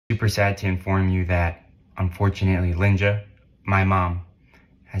Super sad to inform you that, unfortunately, Lynja, my mom,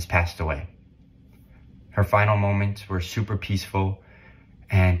 has passed away. Her final moments were super peaceful,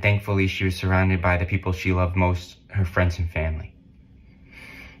 and thankfully she was surrounded by the people she loved most, her friends and family.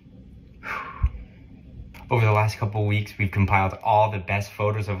 Over the last couple weeks, we've compiled all the best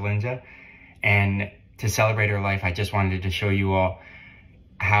photos of Lynja, and to celebrate her life, I just wanted to show you all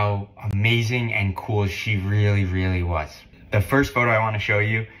how amazing and cool she really was. The first photo I want to show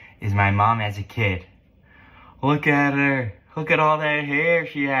you is my mom as a kid. Look at her. Look at all that hair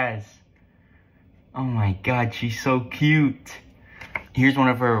she has. Oh my God, she's so cute. Here's one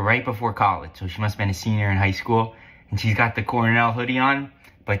of her right before college. So she must have been a senior in high school. And she's got the Cornell hoodie on,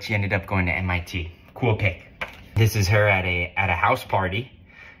 but she ended up going to MIT. Cool pic. This is her at a house party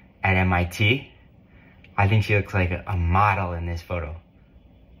at MIT. I think she looks like a model in this photo.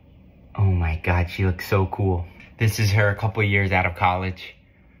 Oh my God, she looks so cool. This is her a couple years out of college.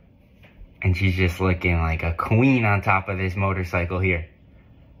 And she's just looking like a queen on top of this motorcycle here.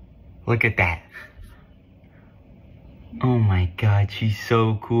 Look at that. Oh my God, she's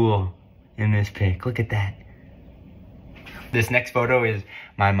so cool in this pic. Look at that. This next photo is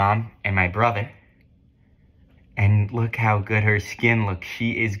my mom and my brother. And look how good her skin looks.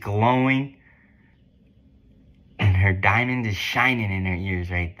 She is glowing. And her diamond is shining in her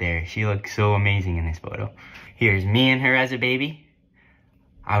ears right there. She looks so amazing in this photo. Here's me and her as a baby.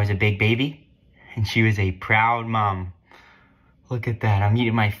 I was a big baby, and she was a proud mom. Look at that, I'm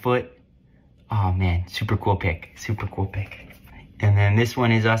eating my foot. Oh man, super cool pic, super cool pic. And then this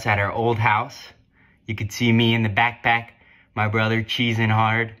one is us at our old house. You could see me in the backpack, my brother cheesing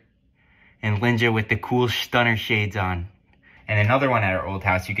hard, and Lynja with the cool stunner shades on. And another one at our old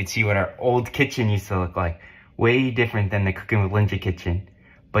house, you could see what our old kitchen used to look like. Way different than the Cooking with Lynja kitchen,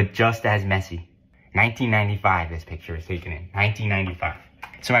 but just as messy. 1995, this picture was taken in, 1995.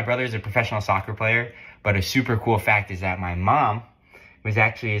 So my brother is a professional soccer player, but a super cool fact is that my mom was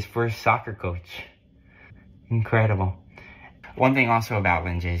actually his first soccer coach. Incredible. One thing also about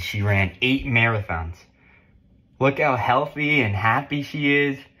Lynja is she ran 8 marathons. Look how healthy and happy she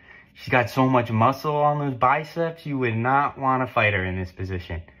is. She's got so much muscle on those biceps, you would not want to fight her in this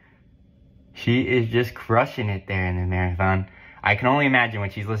position. She is just crushing it there in the marathon. I can only imagine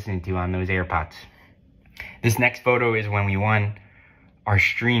what she's listening to on those AirPods. This next photo is when we won our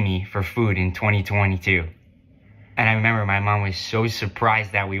Streamy for food in 2022. And I remember my mom was so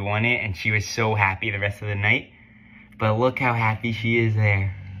surprised that we won it, and she was so happy the rest of the night. But look how happy she is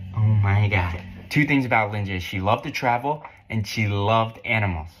there. Oh my God. 2 things about Lynja. She loved to travel and she loved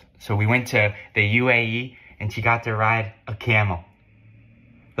animals. So we went to the UAE and she got to ride a camel.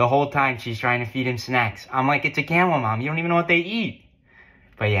 The whole time she's trying to feed him snacks. I'm like, it's a camel, Mom. You don't even know what they eat.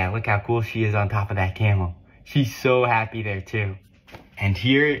 But yeah, look how cool she is on top of that camel. She's so happy there too. And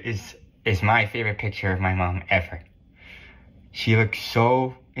here is my favorite picture of my mom ever. She looks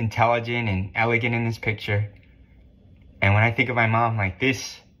so intelligent and elegant in this picture. And when I think of my mom, like,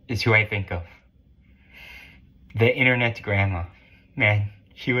 this is who I think of. The internet's grandma. Man,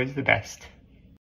 she was the best.